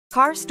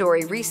Car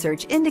Story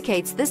research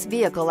indicates this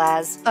vehicle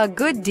as a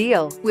good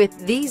deal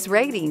with these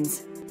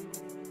ratings.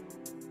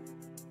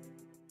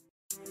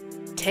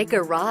 Take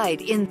a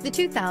ride in the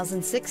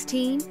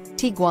 2016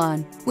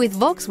 Tiguan. With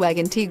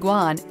Volkswagen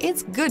Tiguan,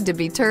 it's good to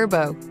be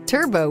turbo.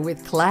 Turbo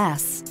with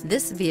class.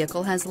 This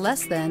vehicle has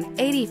less than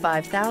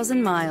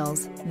 85,000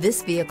 miles.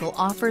 This vehicle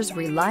offers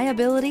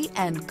reliability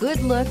and good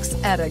looks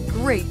at a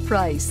great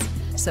price.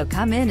 So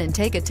come in and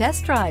take a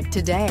test drive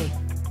today.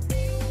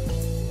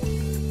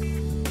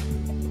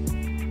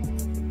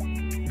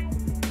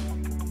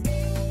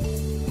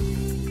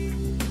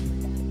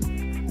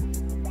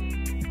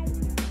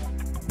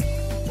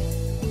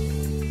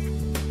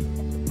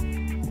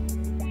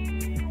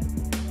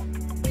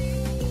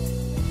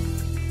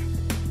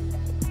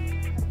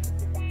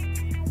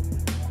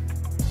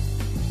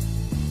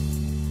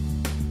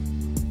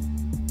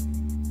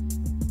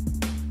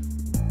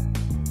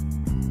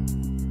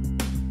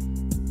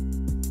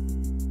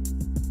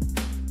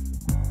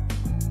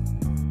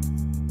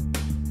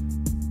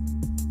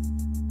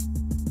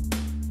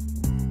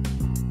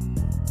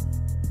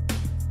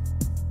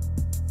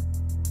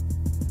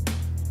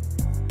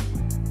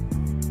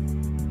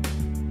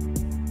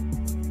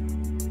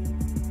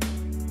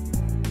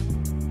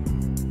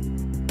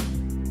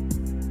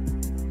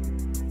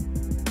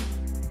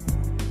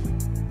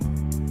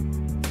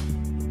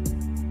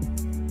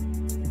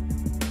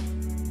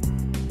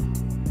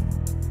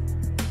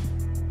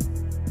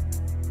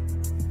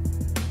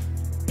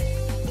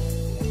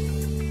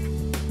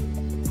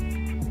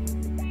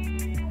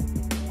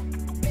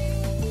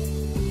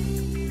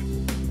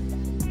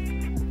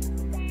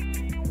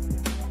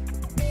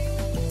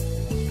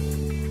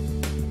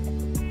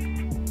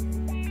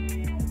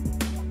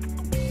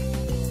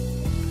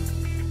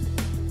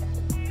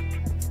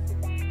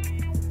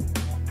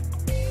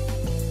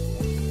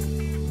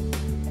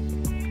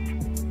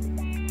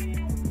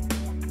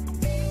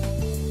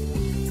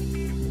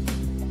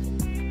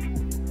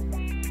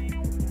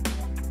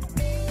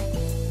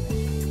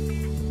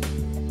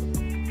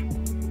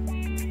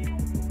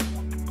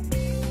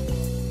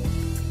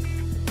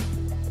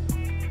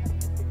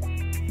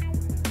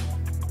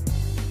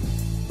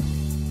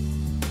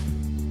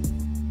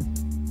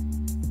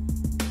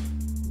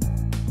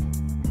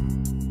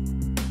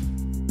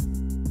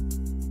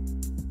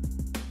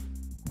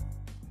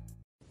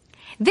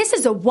 This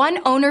is a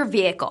one-owner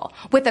vehicle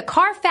with a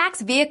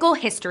Carfax Vehicle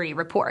History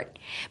Report.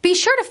 Be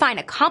sure to find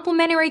a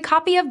complimentary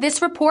copy of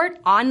this report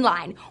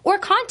online or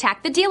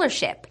contact the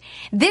dealership.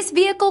 This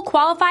vehicle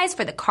qualifies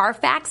for the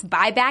Carfax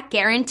Buyback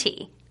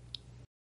Guarantee.